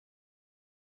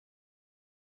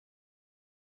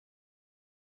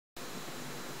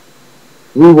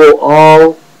We will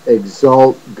all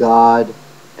exalt God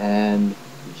and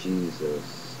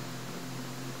Jesus.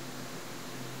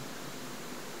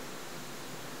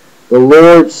 The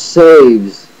Lord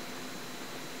saves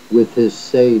with his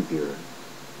Savior.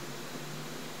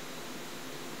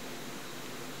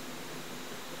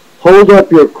 Hold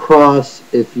up your cross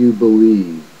if you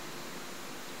believe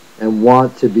and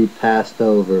want to be passed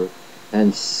over,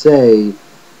 and say,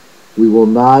 we will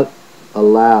not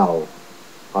allow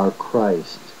our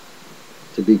Christ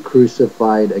to be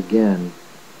crucified again.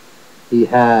 He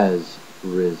has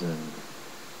risen.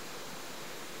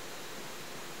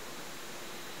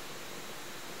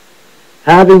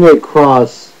 Having a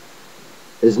cross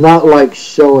is not like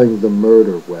showing the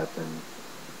murder weapon.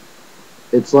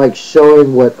 It's like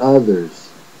showing what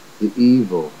others, the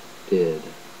evil, did.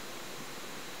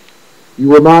 You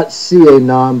will not see a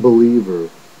non-believer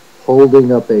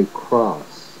holding up a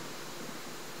cross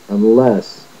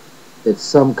unless it's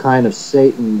some kind of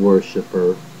Satan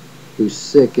worshiper who's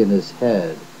sick in his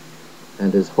head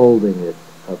and is holding it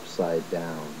upside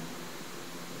down.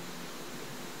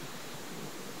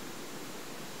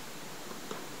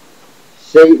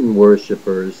 Satan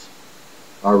worshippers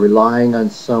are relying on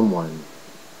someone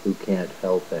who can't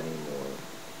help anymore.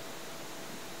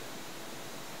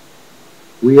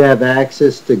 We have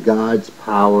access to God's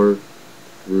power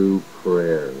through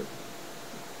prayer.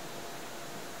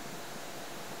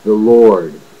 The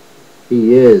Lord,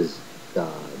 He is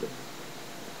God.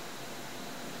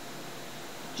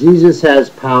 Jesus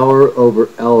has power over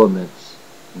elements,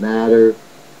 matter,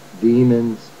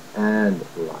 demons, and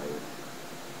life.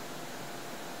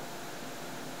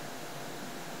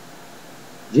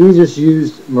 Jesus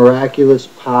used miraculous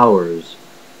powers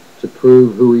to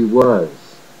prove who he was,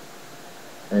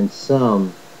 and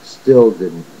some still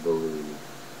didn't believe.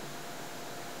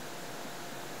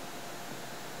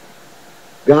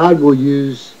 God will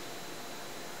use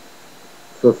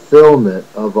fulfillment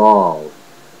of all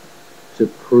to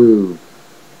prove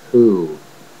who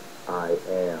I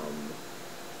am.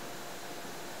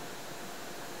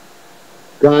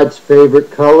 God's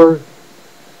favorite color?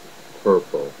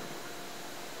 Purple.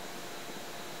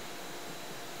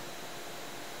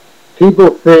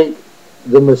 People think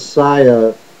the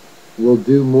Messiah will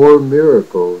do more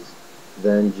miracles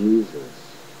than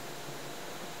Jesus.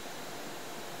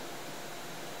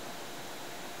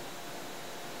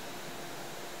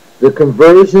 The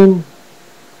conversion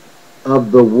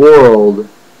of the world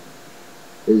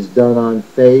is done on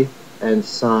faith and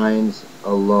signs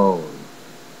alone,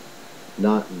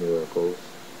 not miracles.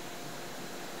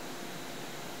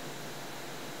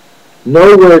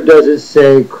 Nowhere does it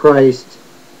say Christ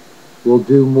will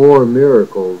do more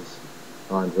miracles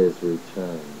on his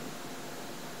return.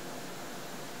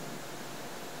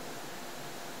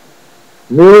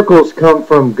 Miracles come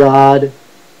from God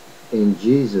in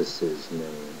Jesus'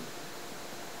 name.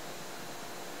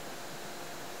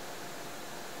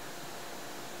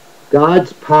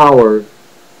 God's power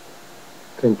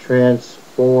can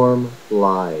transform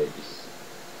lives.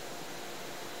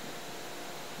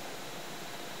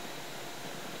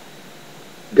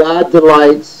 God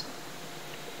delights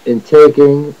in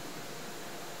taking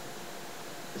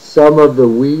some of the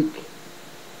weak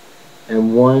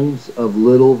and ones of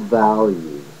little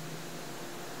value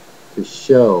to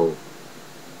show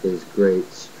his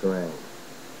great strength.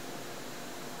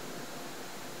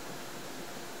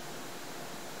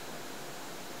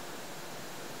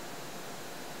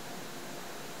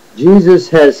 Jesus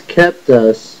has kept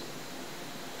us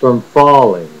from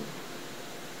falling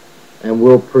and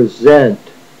will present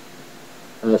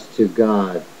us to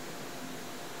God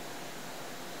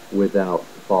without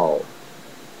fault.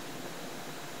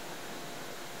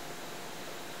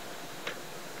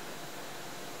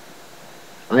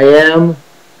 I am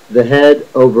the head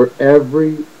over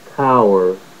every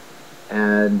power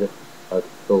and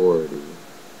authority.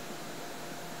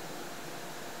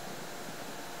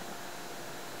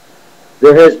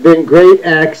 There has been great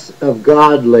acts of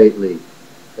God lately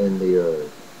in the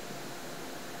earth.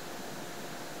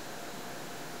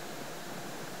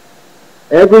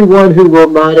 Everyone who will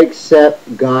not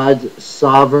accept God's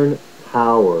sovereign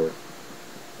power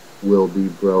will be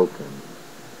broken.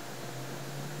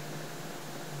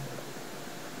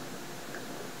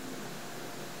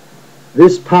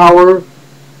 This power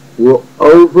will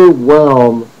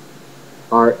overwhelm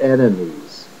our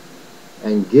enemies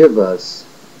and give us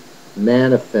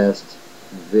manifest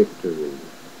victory.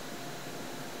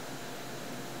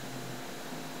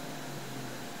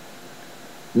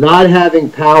 Not having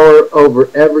power over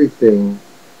everything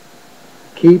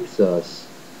keeps us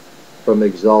from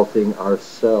exalting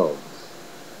ourselves.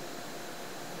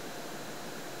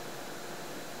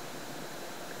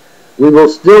 We will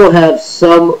still have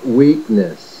some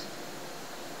weakness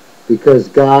because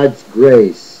God's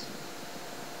grace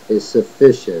is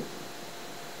sufficient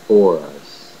for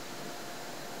us.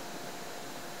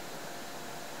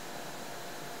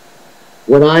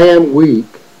 When I am weak,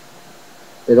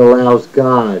 it allows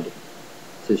God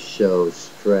to show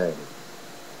strength.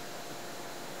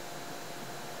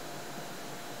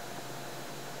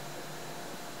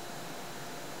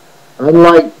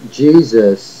 Unlike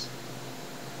Jesus,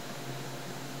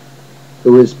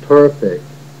 who is perfect,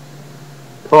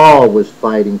 Paul was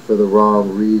fighting for the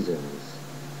wrong reasons,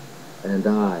 and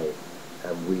I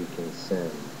am weak in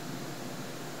sin.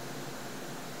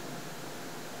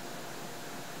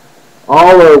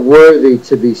 All are worthy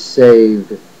to be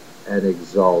saved and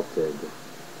exalted.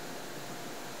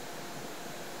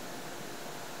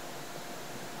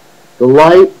 The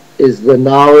light is the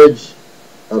knowledge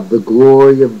of the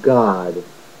glory of God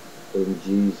in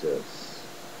Jesus.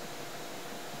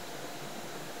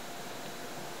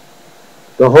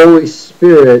 The Holy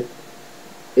Spirit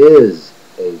is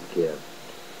a gift.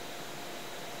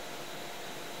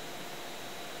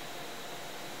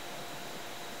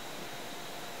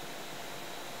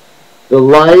 The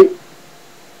light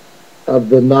of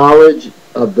the knowledge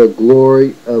of the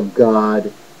glory of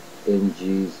God in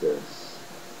Jesus.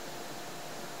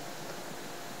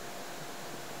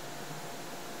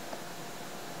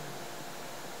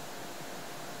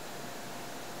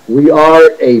 We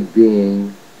are a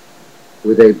being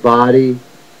with a body,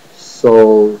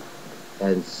 soul,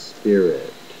 and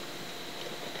spirit.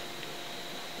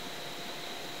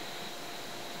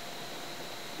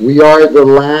 We are the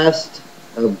last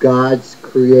of God's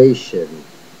creation,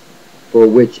 for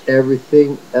which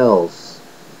everything else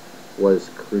was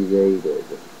created.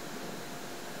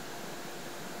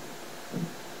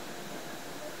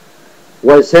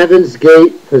 Was Heaven's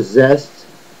Gate possessed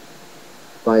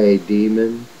by a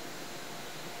demon?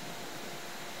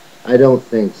 I don't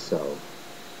think so.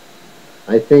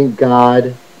 I think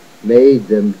God made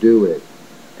them do it,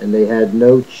 and they had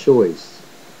no choice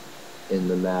in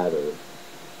the matter.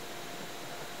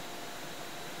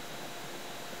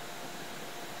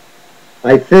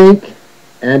 I think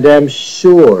and am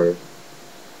sure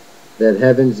that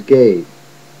Heaven's Gate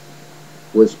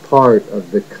was part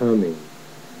of the coming.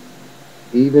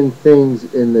 Even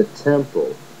things in the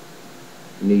temple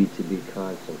need to be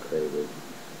consecrated.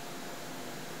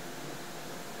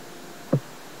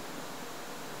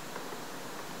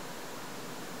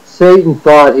 Satan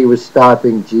thought he was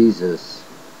stopping Jesus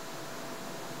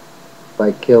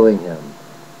by killing him,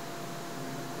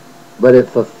 but it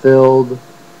fulfilled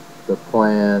the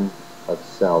plan of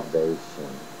salvation.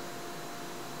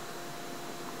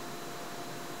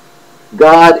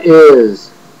 God is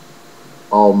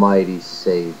Almighty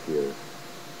Savior.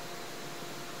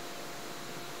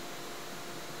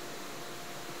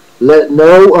 Let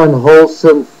no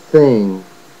unwholesome thing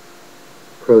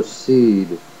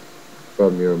proceed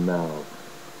from your mouth.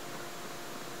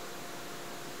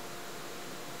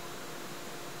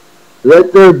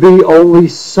 Let there be only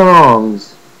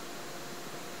songs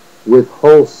with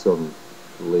wholesome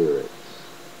lyrics.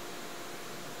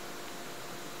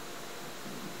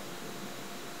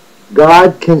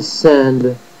 God can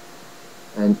send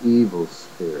an evil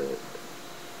spirit.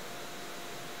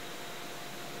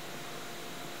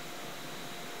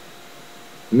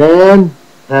 Man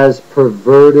has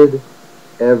perverted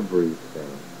everything.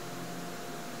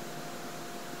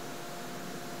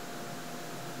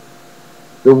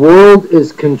 The world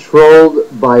is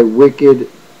controlled by wicked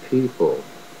people.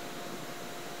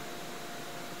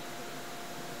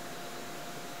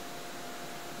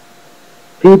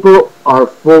 People are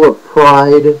full of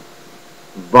pride,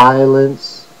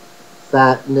 violence,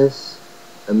 fatness,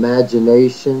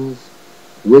 imaginations,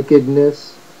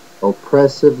 wickedness,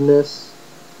 oppressiveness,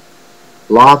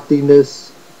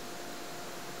 loftiness,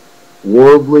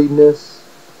 worldliness,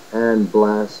 and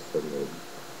blasphemy.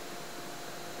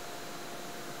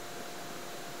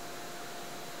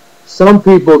 Some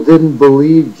people didn't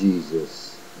believe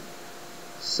Jesus.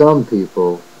 Some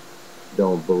people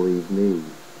don't believe me.